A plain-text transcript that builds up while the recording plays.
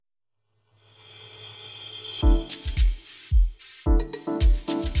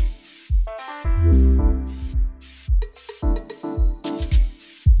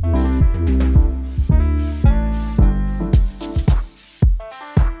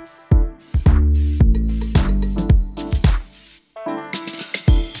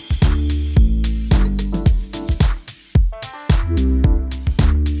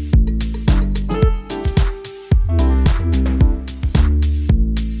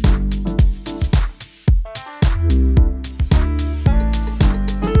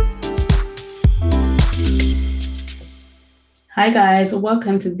Hi, guys.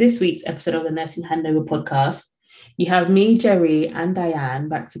 Welcome to this week's episode of the Nursing Handover podcast. You have me, Jerry, and Diane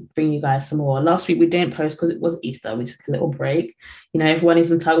back to bring you guys some more. Last week we didn't post because it was Easter. We took a little break. Everyone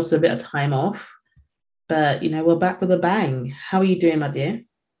is entitled to a bit of time off, but we're back with a bang. How are you doing, my dear?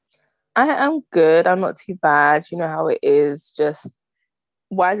 I am good. I'm not too bad. You know how it is. Just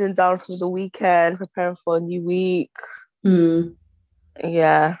winding down from the weekend, preparing for a new week. Mm.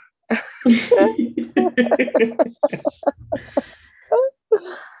 Yeah.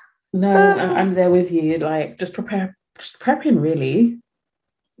 No, I'm there with you. Like, just prepping, really.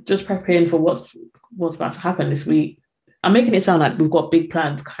 Just prepping for what's about to happen this week. I'm making it sound like we've got big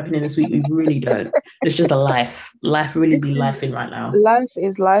plans happening this week. We really don't. It's just a life. Life really This be is life in right now. life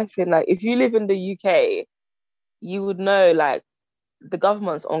is life in like if you live in the UK, you would know like the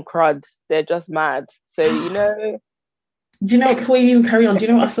government's on crud. They're just mad. So Do you know, before you even carry on, do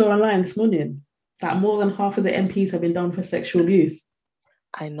you know what I saw online this morning? That more than half of the MPs have been done for sexual abuse.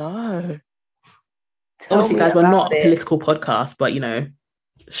 I know. Tell Obviously, me guys, we're about not a it. political podcast, but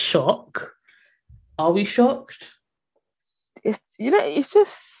shock. Are we shocked? It's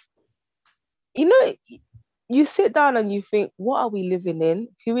just you know, you sit down and you think, what are we living in?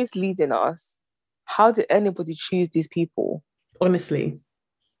 Who is leading us? How did anybody choose these people? Honestly,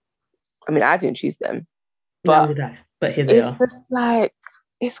 I mean, I didn't choose them, neither but did I. But here they it's are. just like,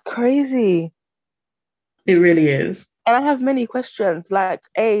 it's crazy. It really is. And I have many questions like,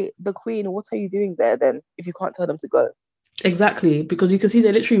 A, the Queen, what are you doing there then if you can't tell them to go? Exactly. Because you can see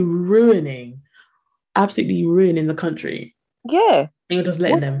they're literally absolutely ruining the country. Yeah. And you're just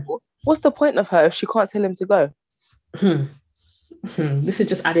letting What's them. what's the point of her if she can't tell him to go? Hmm. This is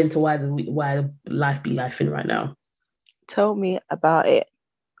just adding to why life be life in right now. Tell me about it.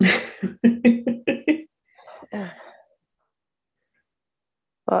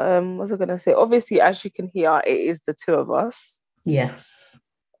 But what was I gonna say? Obviously, as you can hear, it is the two of us, Yes.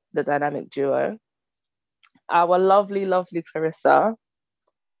 the dynamic duo. Our lovely, lovely Clarissa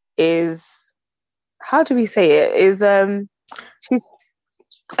is, how do we say it? She's,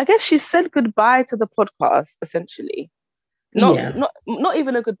 I guess she said goodbye to the podcast, essentially. Not Yeah. not not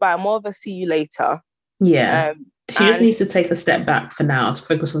even a goodbye, more of a see you later. Yeah. Um, She just and needs to take a step back for now to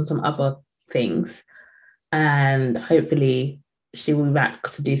focus on some other things. And hopefully she will be back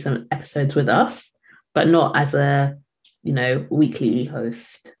to do some episodes with us, but not as a, weekly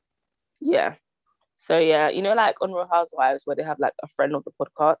host. yeah, so yeah, like on Real Housewives where they have like a friend of the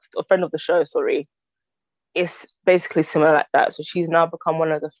podcast, or friend of the show, sorry. It's basically similar like that. So she's now become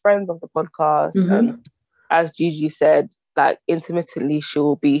one of the friends of the podcast. Mm-hmm. As Gigi said, like intermittently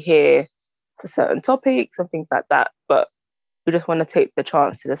she'll be here for certain topics and things like that. But we just want to take the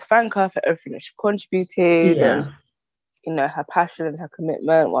chance to just thank her for everything that she contributed and Yeah. her passion and her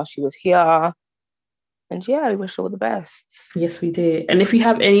commitment while she was here. And yeah, we wish her all the best. Yes, we do. And if you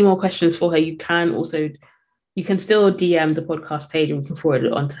have any more questions for her, you can still DM the podcast page and we can forward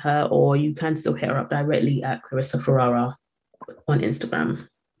it on to her, or you can still hit her up directly at Clarissa Ferrara on Instagram.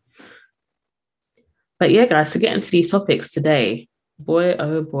 But yeah, guys, to get into these topics today, boy,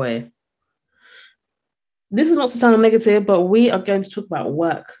 oh boy. This is not to sound negative, but we are going to talk about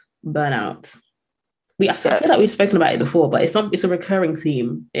work burnout. I Yeah, feel like we've spoken about it before, but it's a recurring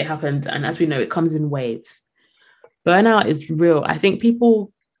theme. It happens, and as we know, it comes in waves. Burnout is real. I think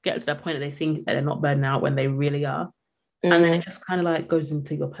people get to that point that they think that they're not burning out when they really are. And then it just kind of like goes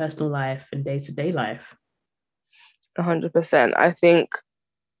into your personal life and day-to-day life. 100%. I think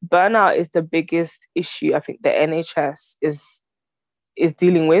burnout is the biggest issue I think the NHS is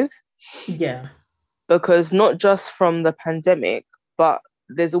dealing with, Yeah. because not just from the pandemic, but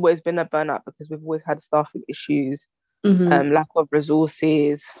there's always been a burnout because we've always had staffing issues, Mm-hmm. lack of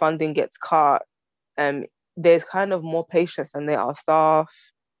resources, funding gets cut. There's kind of more patients than there are staff.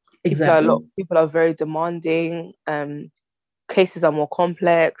 Exactly. People are very demanding. Cases are more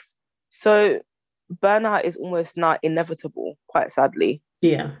complex. So burnout is almost not inevitable, quite sadly.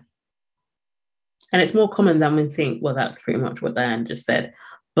 Yeah. And it's more common than we think. Well, that's pretty much what Diane just said.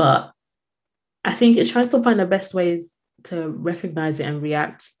 But I think it's trying to find the best ways to recognize it and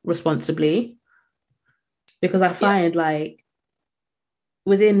react responsibly. Because I Yeah. find like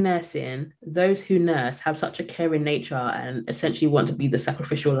within nursing, those who nurse have such a caring nature and essentially want to be the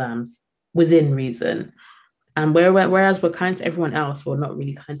sacrificial lambs within reason. And whereas we're kind to everyone else, we're not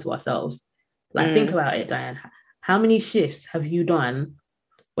really kind to ourselves. Like, think Mm. about it, Diane. How many shifts have you done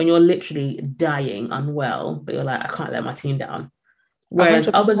when you're literally dying, unwell, but you're like, I can't let my team down? Whereas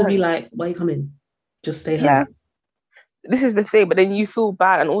others would be 100%. like, why are you coming? Just stay Yeah. home. This is the thing, but then you feel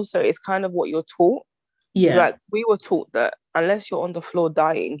bad. And also, it's kind of what you're taught. Yeah. Like, we were taught that unless you're on the floor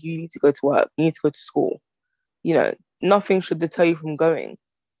dying, you need to go to work, you need to go to school. You know, nothing should deter you from going.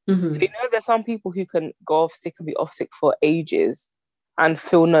 So, Mm-hmm. there's some people who can go off sick and be off sick for ages and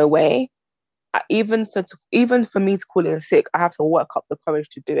feel no way. Even for me to call in sick, I have to work up the courage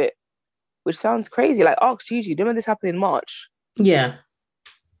to do it, which sounds crazy. Like, ask Gigi, do you remember this happened in March? Yeah.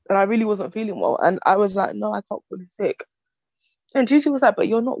 And I really wasn't feeling well. And I was like, no, I can't call in sick. And Gigi was like, but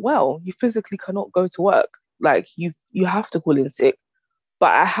you're not well. You physically cannot go to work. Like, you have to call in sick.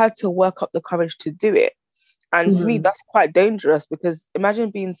 But I had to work up the courage to do it. And to me, Mm-hmm. that's quite dangerous because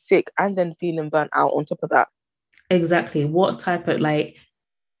imagine being sick and then feeling burnt out on top of that. Exactly. What type of like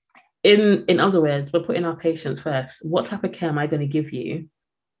in other words, we're putting our patients first. What type of care am I going to give you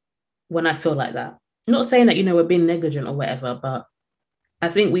when I feel like that? Not saying that, we're being negligent or whatever, but I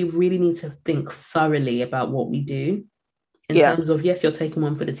think we really need to think thoroughly about what we do in Yeah. terms of, yes, you're taking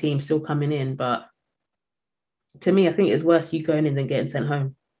one for the team, still coming in, but to me, I think it's worse you going in than getting sent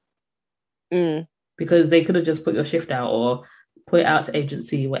home Mm. because they could have just put your shift out or put it out to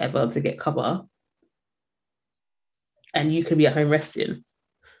agency, whatever, to get cover, and you could be at home resting.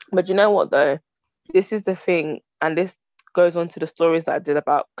 But you know what, though? This is the thing, and this goes on to the stories that I did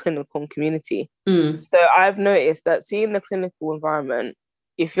about clinical and community. So I've noticed that seeing the clinical environment,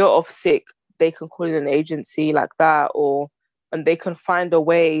 if you're off sick, they can call in an agency like that, and they can find a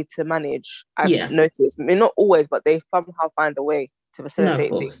way to manage. I've Yeah. noticed, I mean, not always, but they somehow find a way to No, of facilitate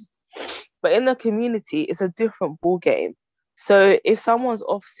course. things. But in the community, it's a different ball game. So if someone's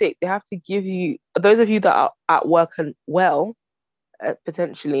off sick, they have to give you, those of you that are at work and well,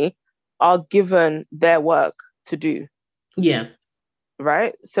 potentially, are given their work to do. Yeah.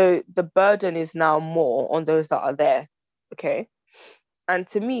 Right? So the burden is now more on those that are there. Okay. And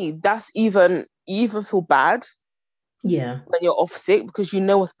to me, that's you even feel bad Yeah. when you're off sick because you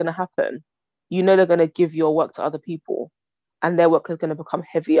know what's going to happen. You know they're going to give your work to other people and their work is going to become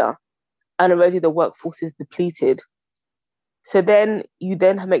heavier. And already the workforce is depleted. So then you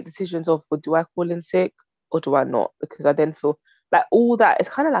then make decisions of, well, do I call in sick or do I not? Because I then feel like all that, it's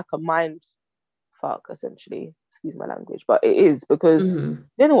kind of like a mind fuck, essentially. Excuse my language, but it is because you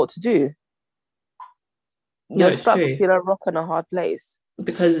don't know what to do. No, You're it's stuck true. between a rock and a hard place.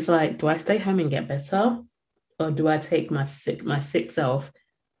 Because it's like, do I stay home and get better? Or do I take my sick self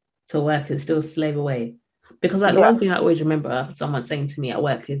to work and still slave away? Because like the Yeah, one thing I always remember someone saying to me at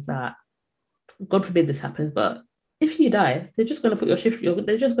work is that, God forbid this happens, but if you die, they're just gonna put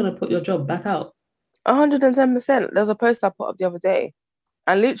they're just gonna put your job back out. 110%. There's a post I put up the other day,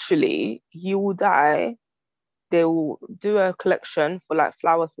 and literally, you will die. They will do a collection for like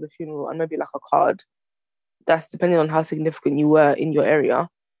flowers for the funeral and maybe like a card. That's depending on how significant you were in your area.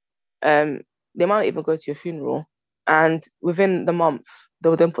 They might not even go to your funeral, and within the month, they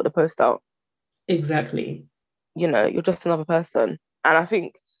will then put the post out. Exactly. You're just another person, and I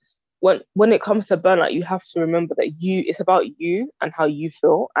think when it comes to burnout, you have to remember that it's about you and how you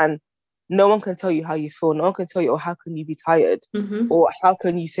feel, and no one can tell you how you feel. No one can tell you, or how can you be tired, or how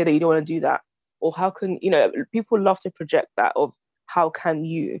can you say that you don't want to do that, or how can people love to project that of how can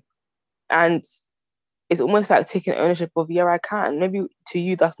you, and it's almost like taking ownership of, yeah, I can. Maybe to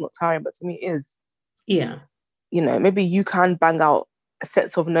you that's not tiring, but to me it is. Yeah. Maybe you can bang out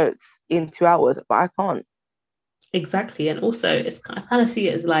sets of notes in 2 hours, but I can't. Exactly. And also I kind of see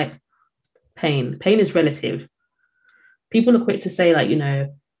it as like pain. Pain is relative. People are quick to say like,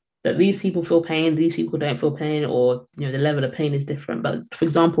 that these people feel pain, these people don't feel pain, or the level of pain is different. But for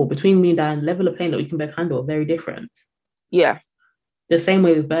example, between me and Dan, level of pain that we can both handle are very different. Yeah. The same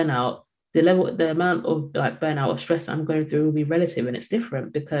way with burnout, the amount of like burnout or stress I'm going through will be relative and it's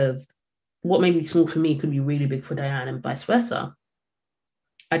different because what may be small for me could be really big for Diane and vice versa.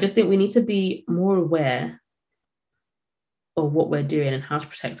 I just think we need to be more aware of what we're doing and how to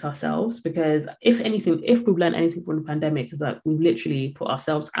protect ourselves because if we've learned anything from the pandemic is that we've literally put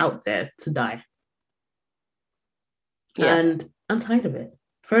ourselves out there to die. Yeah. And I'm tired of it.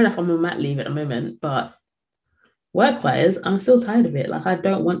 Fair enough, I'm on mat leave at the moment, but work-wise, I'm still tired of it. Like I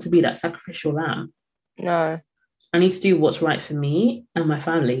don't want to be that sacrificial lamb. No. I need to do what's right for me and my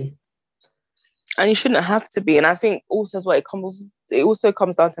family. And you shouldn't have to be. And I think also as well, it also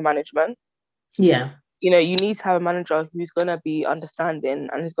comes down to management. Yeah. You need to have a manager who's gonna be understanding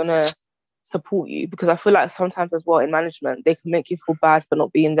and who's gonna support you, because I feel like sometimes as well in management they can make you feel bad for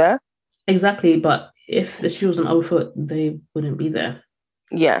not being there. Exactly, but if the shoe was on our foot, they wouldn't be there.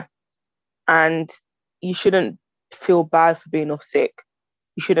 Yeah. And you shouldn't feel bad for being off sick.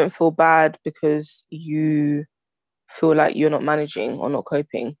 You shouldn't feel bad because you feel like you're not managing or not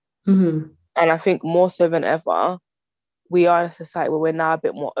coping. Mm-hmm. And I think more so than ever, we are in a society where we're now a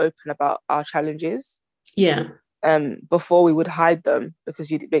bit more open about our challenges. Yeah. Before we would hide them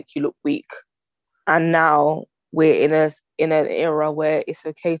because you'd make you look weak. And now we're in an era where it's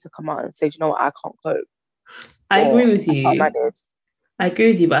okay to come out and say, "Do you know what, I can't cope." I Or, agree with "I can't you. manage." I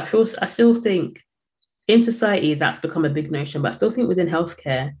agree with you, but I still think in society that's become a big notion, but I still think within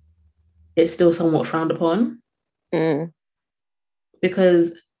healthcare it's still somewhat frowned upon Mm,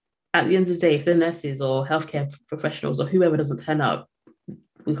 because at the end of the day, if the nurses or healthcare professionals or whoever doesn't turn up,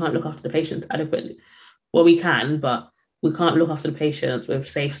 we can't look after the patients adequately. Well, we can, but we can't look after the patients with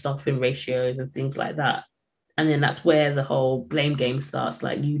safe staffing ratios and things like that. And then that's where the whole blame game starts.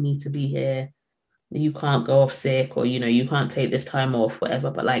 Like, you need to be here, you can't go off sick, or you can't take this time off,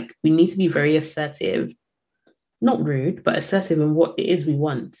 whatever. But like, we need to be very assertive, not rude, but assertive in what it is we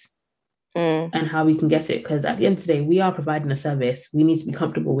want and how we can get it. Because at the end of the day, we are providing a service. We need to be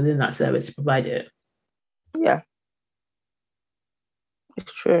comfortable within that service to provide it. yeah,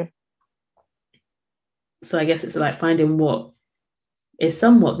 it's true. So I guess it's like finding what is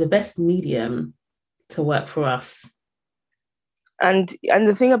somewhat the best medium to work for us. And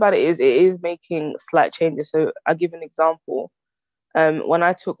the thing about it is making slight changes. So I'll give an example. When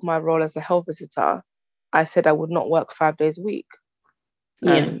I took my role as a health visitor, I said I would not work 5 days a week.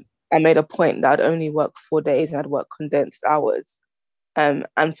 Yeah. I made a point that I'd only work 4 days and I'd work condensed hours. And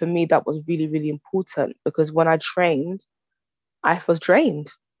for me, that was really, really important because when I trained, I was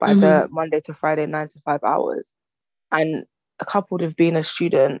drained by the Monday to Friday, 9 to 5 hours. And coupled with being a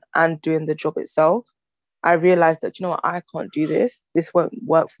student and doing the job itself, I realized that, you know what, I can't do this. This won't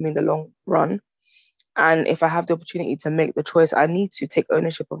work for me in the long run. And if I have the opportunity to make the choice, I need to take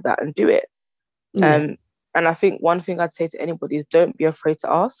ownership of that and do it. Yeah. And I think one thing I'd say to anybody is don't be afraid to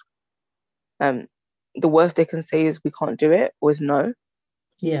ask. The worst they can say is we can't do it or is no.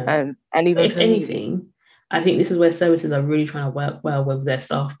 Yeah. And even If for me, anything, I think this is where services are really trying to work well with their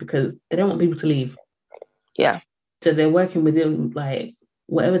staff because they don't want people to leave. yeah, So they're working within like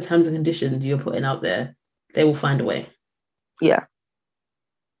whatever terms and conditions you're putting out there, they will find a way. yeah,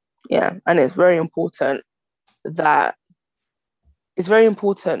 yeah. And that it's very important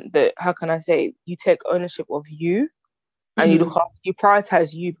that, how can I say, you take ownership of you and you look after, you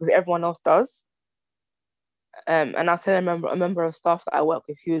prioritize you because everyone else does. And I said, a member of staff that I work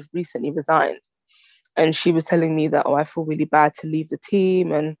with who has recently resigned, and she was telling me that, oh, I feel really bad to leave the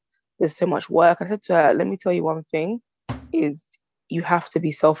team and there's so much work. I said to her, let me tell you one thing, is you have to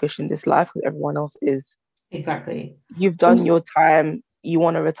be selfish in this life because everyone else is. Exactly. You've done your time. You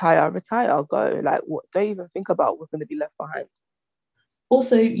want to retire, go. Like, what? Don't even think about what's going to be left behind.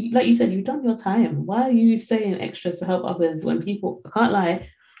 Also, like you said, you've done your time. Why are you staying extra to help others when people, I can't lie,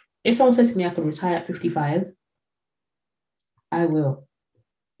 if someone said to me I could retire at 55, I will.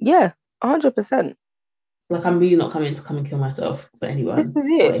 Yeah, 100%. Like, I'm really not coming to come and kill myself for anyone This is or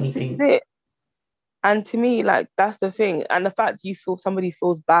it. anything. This is it. And to me, like, that's the thing. And the fact somebody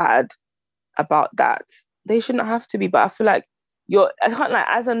feels bad about that, they shouldn't have to be. But I feel like I can't, like,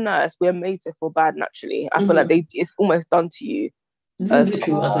 as a nurse, we're made to feel bad naturally. I feel like it's almost done to you. This is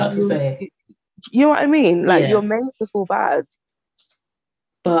literally what I was about to say. You know what I mean? Like, Yeah. you're made to feel bad.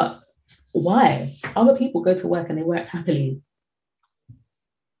 But why? Other people go to work and they work happily.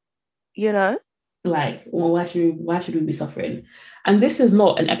 You know? Like, well, why should we be suffering? And this is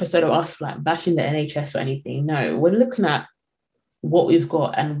not an episode of us like bashing the NHS or anything. No, we're looking at what we've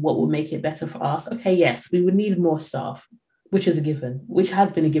got and what will make it better for us. Okay, yes, we would need more staff, which is a given, which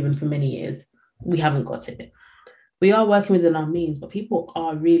has been a given for many years. We haven't got it. We are working within our means, but people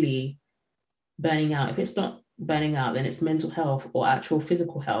are really burning out. If it's not burning out, then it's mental health or actual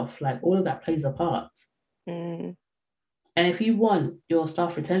physical health. Like, all of that plays a part. And if you want your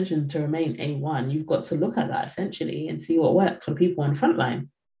staff retention to remain A1, you've got to look at that essentially and see what works for people on the front line.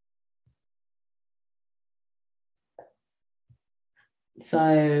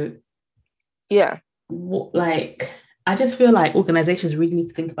 So, yeah, I just feel like organizations really need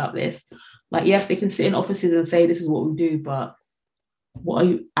to think about this. Like, yes, they can sit in offices and say this is what we do, but what are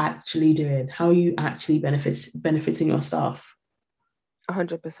you actually doing? How are you actually benefiting your staff?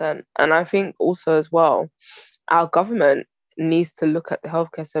 100%. And I think also as well, our government needs to look at the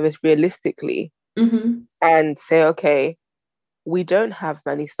healthcare service realistically and say, okay, we don't have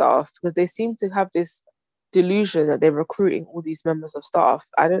many staff, because they seem to have this delusion that they're recruiting all these members of staff.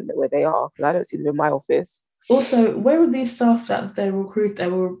 I don't know where they are because I don't see them in my office. Also, where are these staff that they were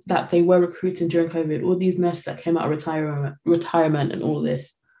recruiting during COVID? All these nurses that came out of retirement and all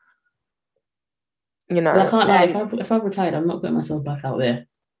this. You know, I can't lie. If I've retired, I'm not putting myself back out there.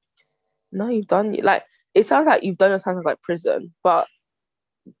 No, you've done, like, it sounds like you've done your time like prison, but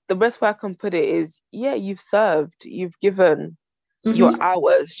the best way I can put it is, yeah, you've served, you've given your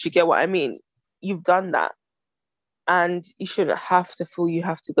hours. Do you get what I mean? You've done that, and you shouldn't have to feel you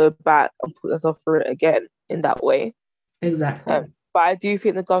have to go back and put yourself through it again. in that way. Exactly. But I do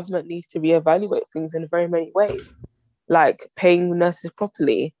think the government needs to reevaluate things in very many ways, like paying nurses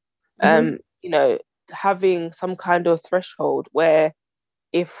properly, Mhm. you know, having some kind of threshold where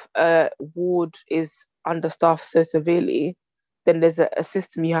if a ward is understaffed so severely, then there's a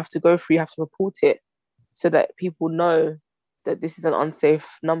system you have to go through, you have to report it so that people know that this is an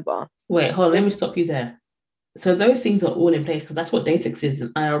unsafe number. Wait, hold on, let me stop you there. So those things are all in place because that's what Datex is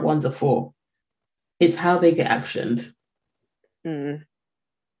and IR1s are for. It's how they get actioned. Mm,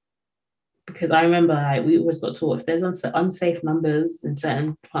 Because I remember like we always got taught if there's unsafe numbers in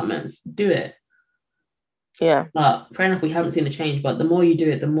certain departments, do it. yeah. But fair enough, we haven't seen a change. But the more you do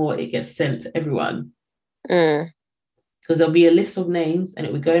it, the more it gets sent to everyone. Mm, Because there'll be a list of names and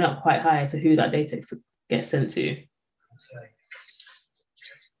it will be going up quite high to who that data gets sent to.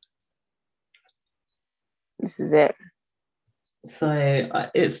 this is it. So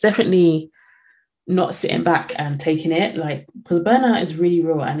it's definitely not sitting back and taking it, like, because burnout is really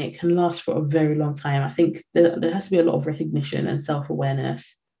real and it can last for a very long time. I think there has to be a lot of recognition and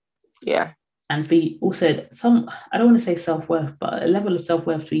self-awareness. Yeah. And for also some, I don't want to say self-worth, but a level of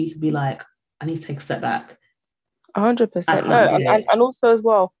self-worth for you to be like, I need to take a step back. 100%. No, and also as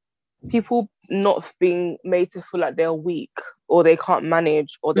well, people not being made to feel like they're weak or they can't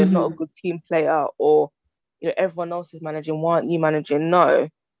manage or they're not a good team player or everyone else is managing, why aren't you managing? No,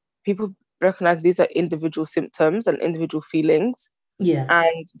 people recognize these are individual symptoms and individual feelings. Yeah.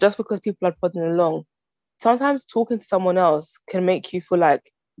 And just because people are plodding along, sometimes talking to someone else can make you feel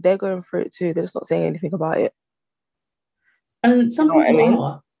like they're going through it too. They're just not saying anything about it. And some You know people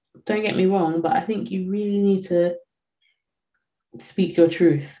are, don't get me wrong, but I think you really need to speak your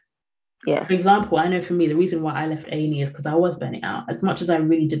truth. Yeah. For example, I know for me, the reason why I left A&E is because I was burning out. As much as I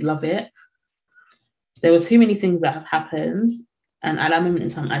really did love it, there were too many things that have happened. And at that moment in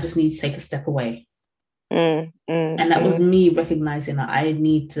time, I just need to take a step away. And that was me recognizing that I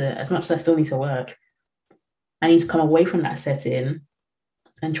need to, as much as I still need to work, I need to come away from that setting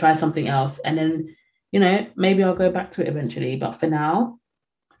and try something else. And then, maybe I'll go back to it eventually. But for now,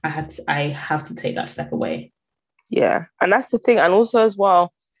 I have to take that step away. Yeah. And that's the thing. And also as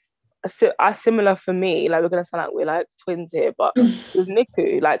well, similar for me, like we're gonna sound like we're like twins here, but with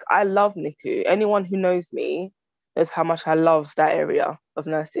NICU, like I love NICU. Anyone who knows me knows how much I love that area of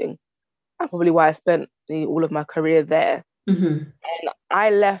nursing. And probably why I spent all of my career there. And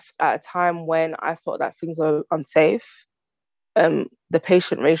I left at a time when I thought that things were unsafe. The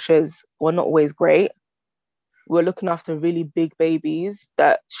patient ratios were not always great. We were looking after really big babies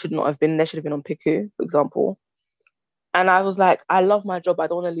that should not have been, they should have been on PICU, for example. And I was like, I love my job. I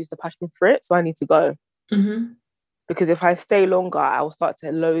don't want to lose the passion for it. So I need to go. Because if I stay longer, I will start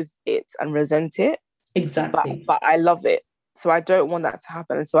to loathe it and resent it. Exactly. But I love it. So I don't want that to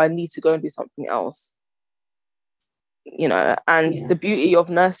happen. And so I need to go and do something else. And the beauty of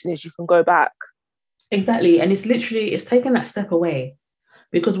nursing is you can go back. Exactly. And it's taking that step away.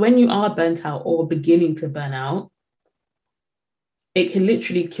 Because when you are burnt out or beginning to burn out, it can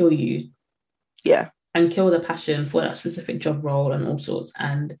literally kill you. Yeah. And kill the passion for that specific job role and all sorts.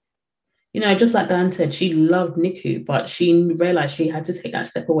 And, just like Dan said, she loved NICU, but she realized she had to take that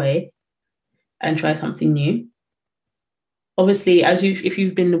step away and try something new. Obviously, if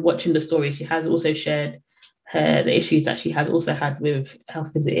you've been watching the story, she has also shared the issues that she has also had with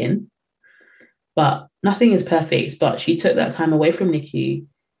health visiting. But nothing is perfect, but she took that time away from NICU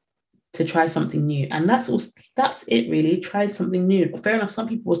to try something new. And that's it really. Try something new. Fair enough, some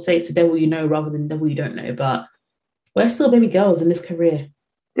people will say it's the devil you know rather than the devil you don't know, but we're still baby girls in this career.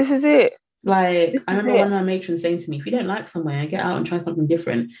 This is it. I remember one of my matrons saying to me, if you don't like somewhere, get out and try something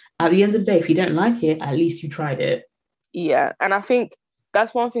different. At the end of the day, if you don't like it, at least you tried it. Yeah. And I think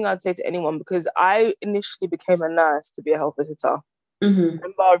that's one thing I'd say to anyone, because I initially became a nurse to be a health visitor. I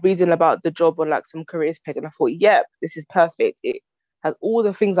remember reading about the job on like some careers page and I thought, yep, this is perfect. It has all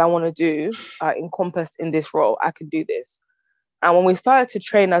the things I want to do encompassed in this role. I can do this. And when we started to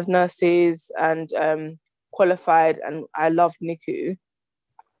train as nurses and qualified, and I loved NICU,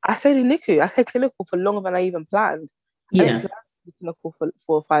 I stayed in NICU. I stayed clinical for longer than I even planned. Yeah. I didn't plan to be clinical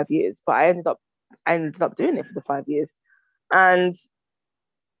for 5 years, but I ended up doing it for the 5 years. And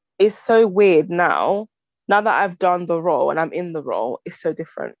it's so weird now that I've done the role and I'm in the role, it's so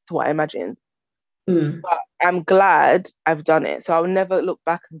different to what I imagined. But I'm glad I've done it. So I'll never look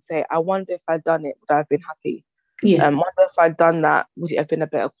back and say, I wonder if I'd done it, would I have been happy? Yeah. I wonder if I'd done that, would it have been a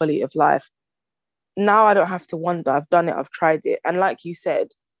better quality of life? Now I don't have to wonder. I've done it, I've tried it. And like you said,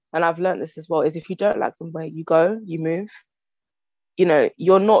 and I've learned this as well, is if you don't like somewhere, you go, you move.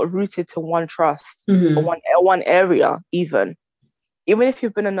 You're not rooted to one trust or one area even. even if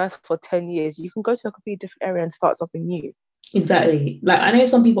you've been a nurse for 10 years, you can go to a completely different area and start something new. Exactly. Like, I know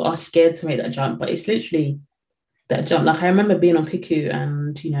some people are scared to make that jump, but it's literally that jump. Like, I remember being on PICU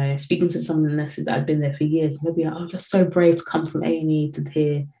and, you know, speaking to some of the nurses that had been there for years, and they'll be like, oh, you're so brave to come from A&E to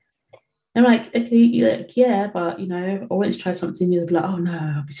here. I'm like, okay, you're like, yeah, but, you know, I went to try something new. They'll be like, oh,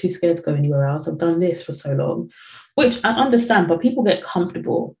 no, I'll be too scared to go anywhere else. I've done this for so long, which I understand, but people get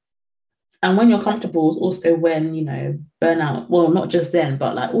comfortable. And when you're comfortable is also when, you know, burnout, well, not just then,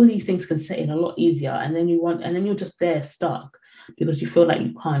 but like all these things can set in a lot easier. And then you're just there stuck because you feel like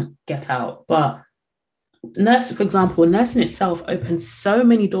you can't get out. But nursing, for example, nursing itself opens so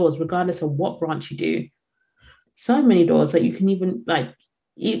many doors, regardless of what branch you do. So many doors that you can even like,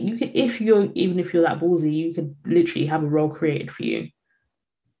 you could, even if you're that ballsy, you could literally have a role created for you.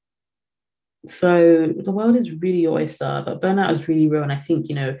 So the world is really your oyster, but burnout is really real. And I think,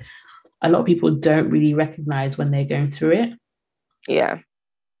 you know, a lot of people don't really recognize when they're going through it. Yeah.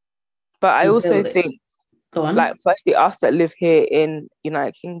 But I also think, go on. like, firstly, us that live here in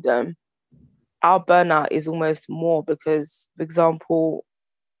United Kingdom, our burnout is almost more because, for example,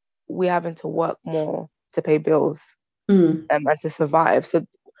 we're having to work more to pay bills and to survive. So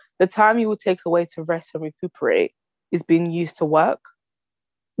the time you would take away to rest and recuperate is being used to work.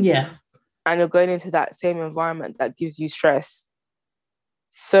 Yeah. And you're going into that same environment that gives you stress.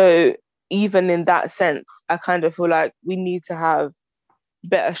 So even in that sense, I kind of feel like we need to have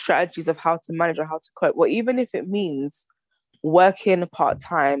better strategies of how to manage or how to cope. Well, even if it means working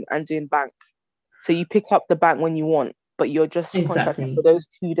part-time and doing bank. So you pick up the bank when you want, but you're just contracted for those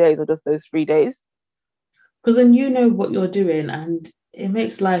 2 days or just those 3 days. Because then you know what you're doing and it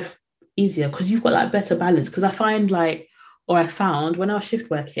makes life easier because you've got like better balance. Because I found when I was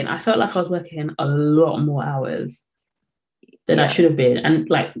shift working, I felt like I was working a lot more hours than I should have been. And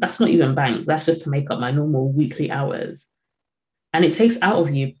like, that's not even bank. That's just to make up my normal weekly hours. And it takes out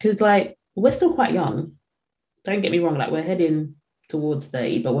of you because like, we're still quite young. Don't get me wrong. Like we're heading towards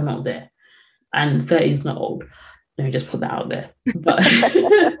 30, but we're not there. And 30 is not old. Let me just put that out there. But,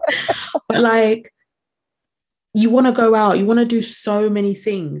 but like, you want to go out, you want to do so many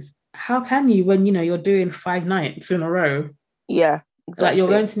things. How can you when, you know, you're doing 5 nights in a row? Yeah, exactly. Like you're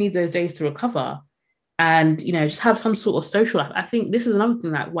going to need those days to recover and, you know, just have some sort of social life. I think this is another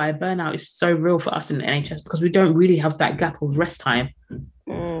thing that why burnout is so real for us in the NHS because we don't really have that gap of rest time.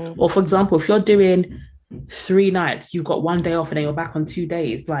 Or for example, if you're doing 3 nights, you've got 1 day off and then you're back on 2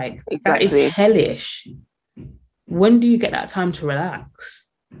 days. Like that is hellish. When do you get that time to relax?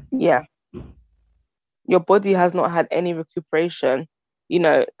 Yeah. Your body has not had any recuperation. You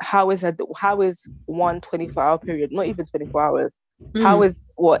know, how is 1 24-hour period, not even 24 hours, how is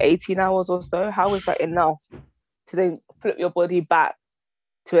 18 hours or so? How is that enough to then flip your body back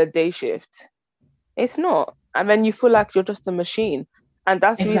to a day shift? It's not. And then you feel like you're just a machine. And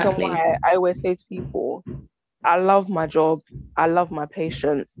that's the reason why I always say to people, I love my job. I love my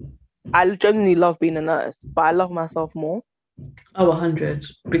patients. I genuinely love being a nurse, but I love myself more. Oh, 100.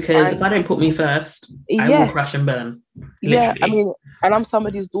 Because if I don't put me first, I will crash and burn. Literally. Yeah, I mean, and I'm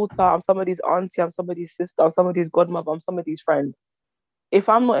somebody's daughter, I'm somebody's auntie, I'm somebody's sister, I'm somebody's godmother, I'm somebody's friend. If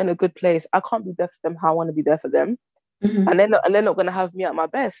I'm not in a good place, I can't be there for them how I want to be there for them. And they're not going to have me at my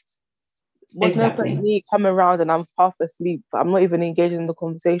best. There's no point in me coming around and I'm half asleep. I'm not even engaged in the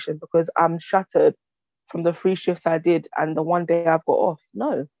conversation because I'm shattered from the 3 shifts I did and the 1 day I've got off.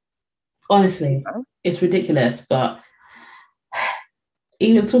 No. Honestly, it's ridiculous. But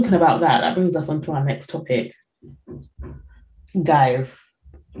even talking about that brings us on to our next topic. Guys.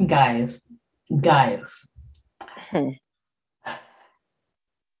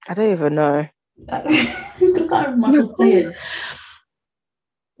 I don't even know.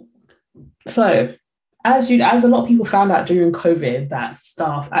 So, as a lot of people found out during COVID that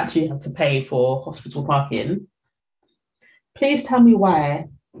staff actually had to pay for hospital parking, please tell me why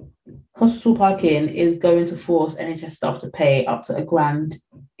hospital parking is going to force NHS staff to pay up to £1,000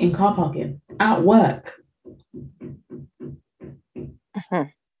 in car parking at work.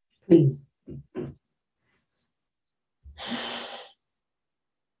 Please.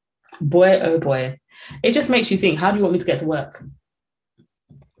 Boy, oh boy. It just makes you think, how do you want me to get to work?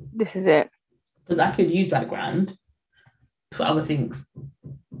 This is it. Because I could use that £1,000 for other things.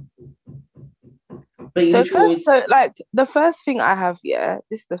 But the first thing I have,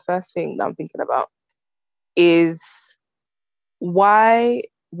 this is the first thing that I'm thinking about, is why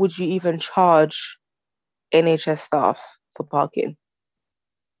would you even charge NHS staff for parking?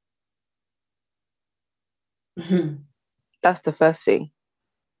 That's the first thing.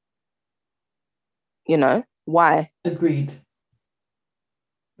 You know, why? Agreed.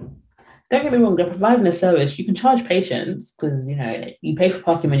 Don't get me wrong, they're providing a service. You can charge patients because you pay for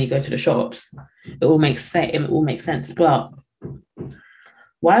parking when you go to the shops. It all makes sense. It all makes sense. But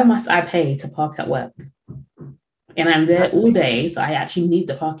why must I pay to park at work? And I'm there all day, so I actually need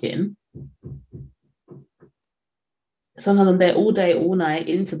the parking. Sometimes I'm there all day, all night,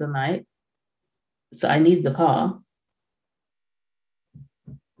 into the night. So I need the car.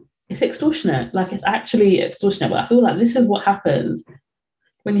 It's extortionate. Like, it's actually extortionate. But I feel like this is what happens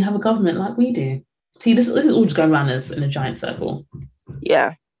when you have a government like we do. See, this is all just going around as in a giant circle.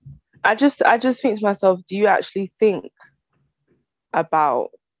 Yeah. I just think to myself, do you actually think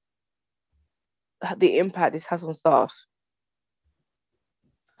about the impact this has on staff?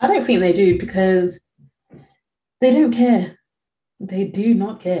 I don't think they do, because they don't care. They do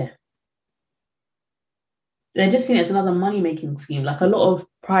not care. They're just seeing it as another money-making scheme. Like a lot of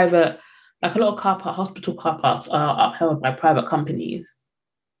hospital car parks are upheld by private companies.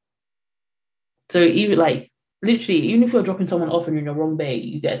 So even like literally, even if you're dropping someone off and you're in the wrong bay,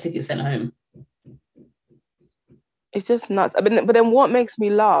 you get a ticket sent home. It's just nuts. But then what makes me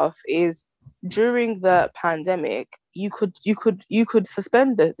laugh is during the pandemic, you could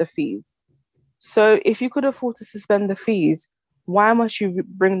suspend the fees. So if you could afford to suspend the fees, why must you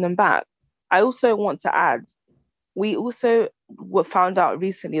bring them back? I also want to add, we also found out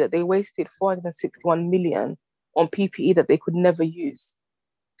recently that they wasted 461 million on PPE that they could never use.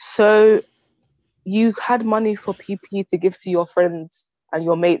 So you had money for PPE to give to your friends and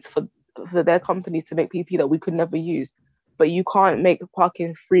your mates for their companies to make PPE that we could never use, but you can't make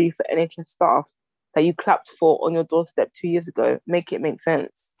parking free for NHS staff that you clapped for on your doorstep 2 years ago. Make it make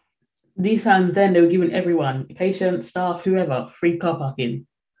sense. These times then, they were giving everyone, patients, staff, whoever, free car parking.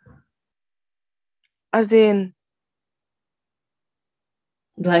 As in,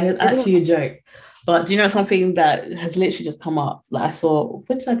 like, it's actually a joke. But do you know something that has literally just come up? Like, I saw,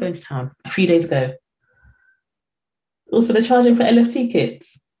 when did I go into town? A few days ago. Also, they're charging for LFT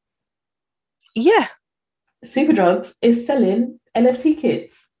kits. Yeah. Superdrugs is selling LFT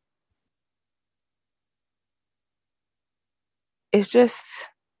kits. It's just...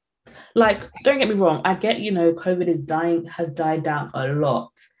 Like, don't get me wrong. I get, COVID has died down a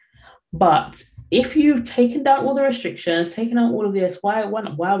lot. But if you've taken down all the restrictions, taken out all of this, why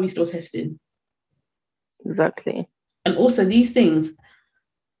are we still testing? Exactly. And also, these things,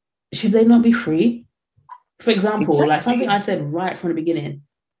 should they not be free? For example, like something I said right from the beginning,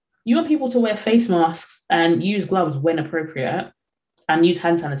 you want people to wear face masks and use gloves when appropriate and use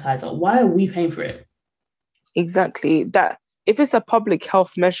hand sanitizer. Why are we paying for it? Exactly. That if it's a public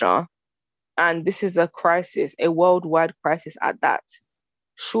health measure and this is a crisis, a worldwide crisis at that,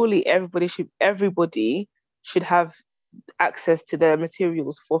 surely everybody should have access to their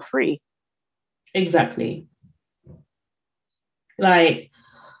materials for free. Exactly. Like,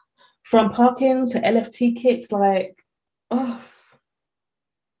 from parking to LFT kits, like, I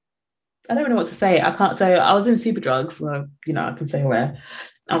don't know what to say. I can't say. I was in Superdrugs, so I can say where.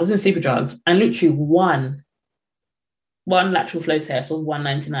 I was in Superdrugs, and literally one lateral flow test was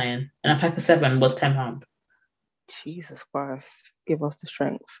 £1.99, and a pack of 7 was £10. Jesus Christ, give us the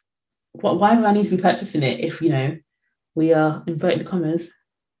strength. Why do I need to be purchasing it if we are, inverted commas,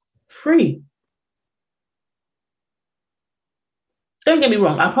 free? Don't get me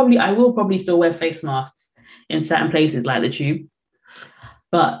wrong. I will probably still wear face masks in certain places like the tube,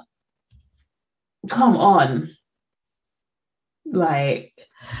 but come on. Like,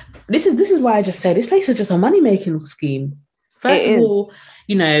 this is why I just say this place is just a money-making scheme. First of all,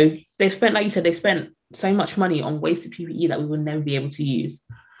 they've spent, like you said, they spent so much money on wasted PPE that we will never be able to use.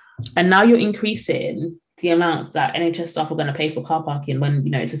 And now you're increasing the amount that NHS staff are going to pay for car parking when,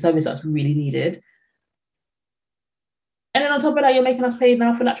 it's a service that's really needed. And then on top of that, you're making us pay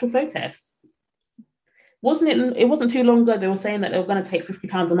now for lateral flow tests. It wasn't too long ago they were saying that they were going to take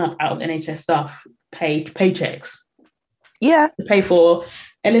 £50 a month out of NHS staff paychecks. Yeah. To pay for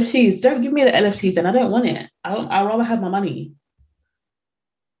LFTs. Don't give me the LFTs and I don't want it. I'd rather have my money.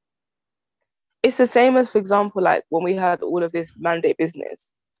 It's the same as, for example, like when we had all of this mandate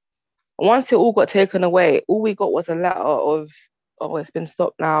business. Once it all got taken away, all we got was a letter of, it's been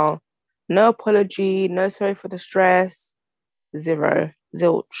stopped now. No apology, no sorry for the stress, zero,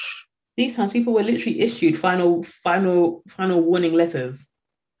 zilch. These times people were literally issued final warning letters.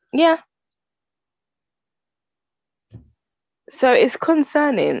 Yeah. So it's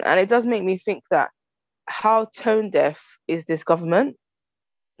concerning, and it does make me think that how tone deaf is this government?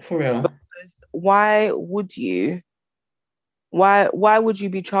 For real. Because why would you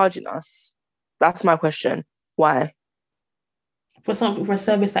be charging us? That's my question. Why? For a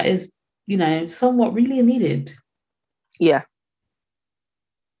service that is, somewhat really needed. Yeah.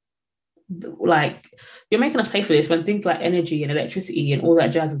 Like, you're making us pay for this when things like energy and electricity and all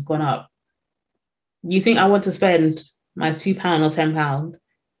that jazz has gone up. You think I want to spend my £2 or £10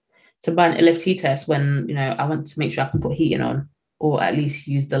 to buy an LFT test when, I want to make sure I can put heating on or at least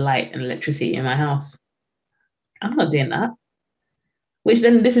use the light and electricity in my house? I'm not doing that. Which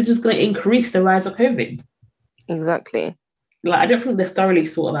then this is just going to increase the rise of COVID. Exactly. Like, I don't think they've thoroughly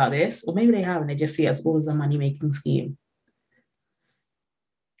thought about this, or maybe they have and they just see it as all as a money-making scheme.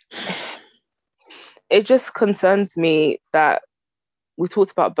 It just concerns me that we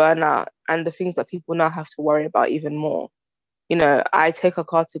talked about burnout and the things that people now have to worry about even more. I take a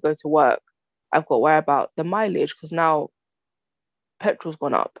car to go to work. I've got to worry about the mileage because now petrol's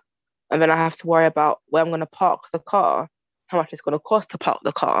gone up. And then I have to worry about where I'm going to park the car, how much it's going to cost to park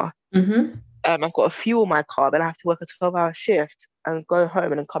the car. Mm-hmm. I've got to fuel my car. Then I have to work a 12-hour shift and go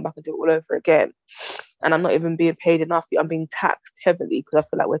home and then come back and do it all over again. And I'm not even being paid enough. I'm being taxed heavily because I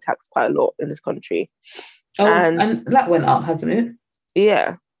feel like we're taxed quite a lot in this country. Oh, and that went up, hasn't it?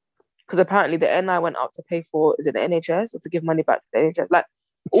 Yeah. Because apparently the NI went up to pay for, is it the NHS or to give money back to the NHS? Like,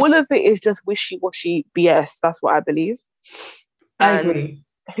 all of it is just wishy-washy BS. That's what I believe. I agree.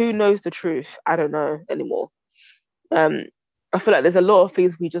 Who knows the truth? I don't know anymore. I feel like there's a lot of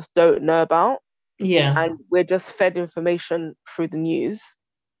things we just don't know about. Yeah. And we're just fed information through the news.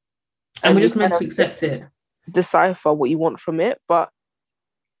 And we're just meant to accept it. Decipher what you want from it. But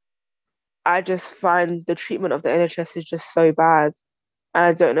I just find the treatment of the NHS is just so bad. And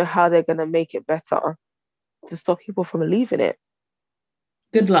I don't know how they're going to make it better to stop people from leaving it.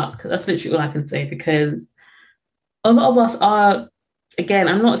 Good luck. That's literally all I can say, because a lot of us are, again,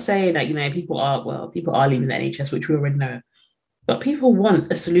 I'm not saying that, people are leaving the NHS, which we already know, but people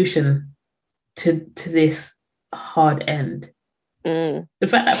want a solution to this hard end. The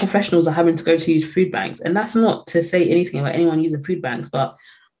fact that professionals are having to go to use food banks, and that's not to say anything about anyone using food banks, but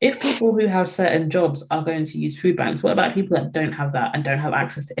if people who have certain jobs are going to use food banks, what about people that don't have that and don't have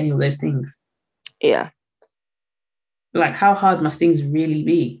access to any of those things? Yeah. Like, how hard must things really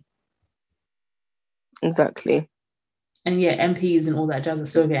be? Exactly. And yeah, MPs and all that jazz are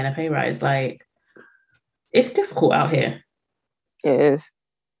still getting a pay rise. Like, it's difficult out here. It is.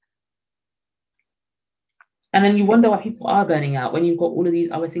 And then you wonder why people are burning out when you've got all of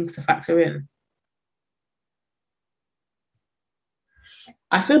these other things to factor in.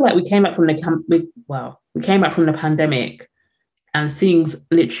 I feel like we came back from the pandemic and things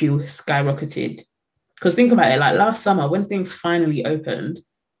literally skyrocketed. Because think about it, like last summer when things finally opened,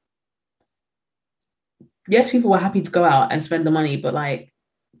 yes, people were happy to go out and spend the money, but like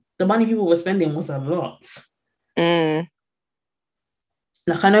the money people were spending was a lot.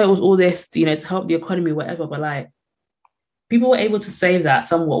 Like, I know it was all this, to help the economy, whatever, but like people were able to save that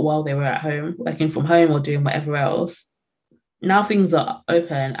somewhat while they were at home, working from home or doing whatever else. Now things are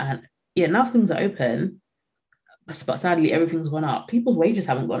open, but sadly everything's gone up. People's wages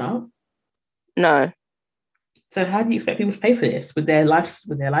haven't gone up. No. So how do you expect people to pay for this with their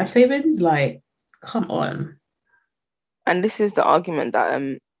life savings? Like, come on. And this is the argument that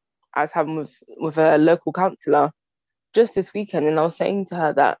I was having with a local councillor just this weekend, and I was saying to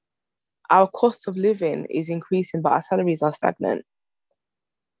her that our cost of living is increasing, but our salaries are stagnant.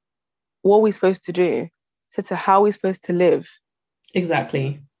 What are we supposed to do? So how are we supposed to live?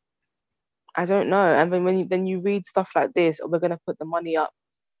 Exactly. I don't know. And then when you read stuff like this, or we're going to put the money up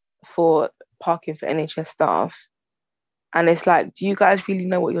for parking for NHS staff, and it's like, do you guys really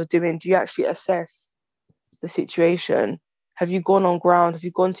know what you're doing? Do you actually assess the situation? Have you gone on ground? Have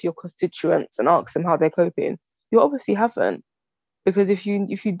you gone to your constituents and asked them how they're coping? You obviously haven't. Because if you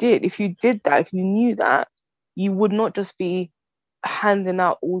did that, if you knew that, you would not just be handing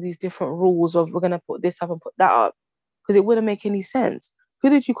out all these different rules of we're going to put this up and put that up, because it wouldn't make any sense. Who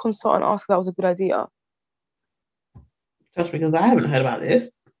did you consult and ask if that was a good idea? Just because I haven't heard about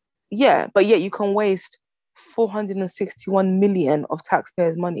this. Yeah, but yet you can waste 461 million of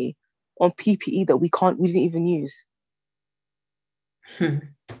taxpayers' money on PPE that we didn't even use.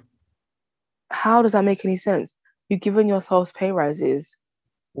 How does that make any sense? You've given yourselves pay rises.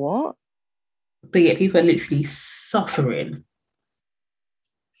 What? But yet people are literally suffering.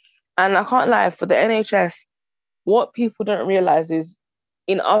 And I can't lie, for the NHS, what people don't realise is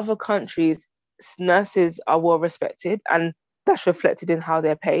in other countries, nurses are well respected, and that's reflected in how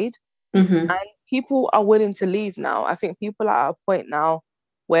they're paid. Mm-hmm. And people are willing to leave now. I think people are at a point now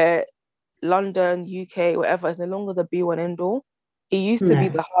where London, UK, whatever, is no longer the be-all and end-all. It used to be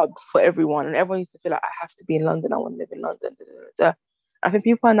the hub for everyone, and everyone used to feel like, I have to be in London, I want to live in London. I think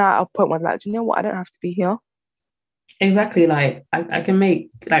people are now at a point where like, do you know what? I don't have to be here. Exactly. Like, I can make,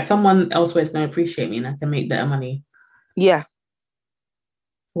 like, someone elsewhere is going to appreciate me and I can make better money. Yeah.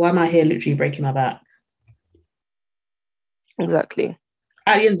 Why am I here literally breaking my back? Exactly.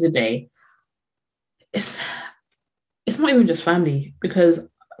 At the end of the day, it's not even just family, because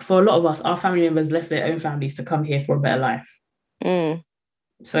for a lot of us, our family members left their own families to come here for a better life. Mm,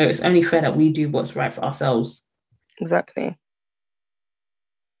 So it's only fair that we do what's right for ourselves. exactly.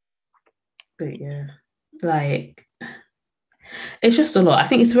 But yeah, like it's just a lot. I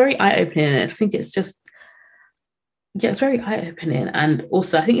think it's very eye-opening. I think it's just it's very eye-opening. And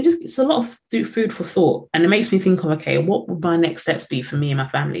also I think it's a lot of food for thought. And it makes me think of, okay, what would my next steps be for me and my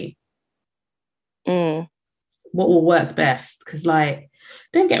family? Mm, What will work best? Because like,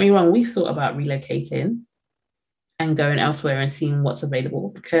 don't get me wrong, we've thought about relocating and going elsewhere and seeing what's available,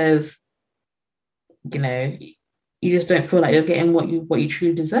 because you know, you just don't feel like you're getting what you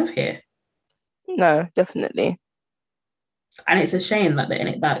truly deserve here. no, definitely. And it's a shame that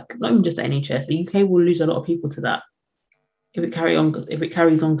that not even just the NHS, the UK will lose a lot of people to that if it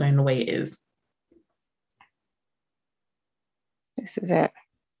carries on going the way it is. This is it.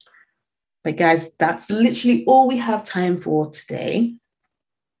 But guys, that's literally all we have time for today.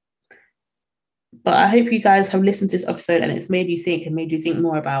 But I hope you guys have listened to this episode and it's made you think and made you think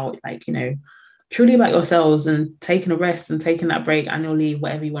more about, like, truly about yourselves and taking a rest and taking that break, annual leave,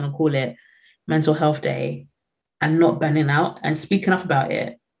 whatever you want to call it, mental health day, and not burning out and speaking up about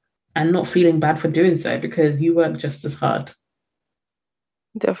it and not feeling bad for doing so, because you work just as hard.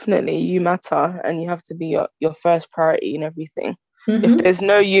 Definitely, you matter and you have to be your first priority in everything. Mm-hmm. If there's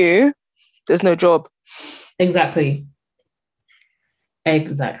no you, there's no job. Exactly.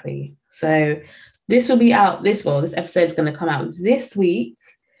 So this will be out this episode is going to come out this week.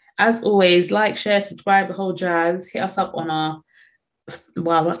 As always, like, share, subscribe, the whole jazz. Hit us up on our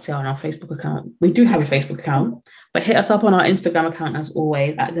let's say on our Facebook account. We do have a Facebook account, but hit us up on our Instagram account as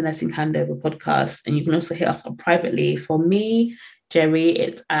always at the Nursing Handover Podcast. And you can also hit us up privately. For me, Jerry,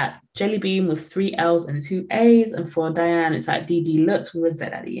 it's at Jellybean with 3 L's and 2 A's. And for Diane, it's at DD Lutz with a Z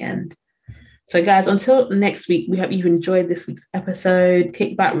at the end. So guys, until next week, we hope you've enjoyed this week's episode.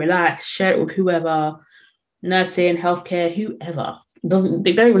 Kick back, relax, share it with whoever, nursing, healthcare, whoever.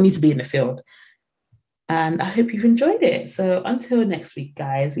 They don't even need to be in the field. And I hope you've enjoyed it. So until next week,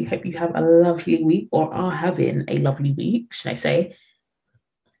 guys, we hope you have a lovely week, or are having a lovely week, should I say.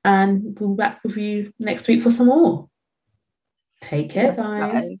 And we'll be back with you next week for some more. Take care,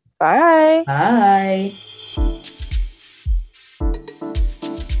 guys. Bye. Bye.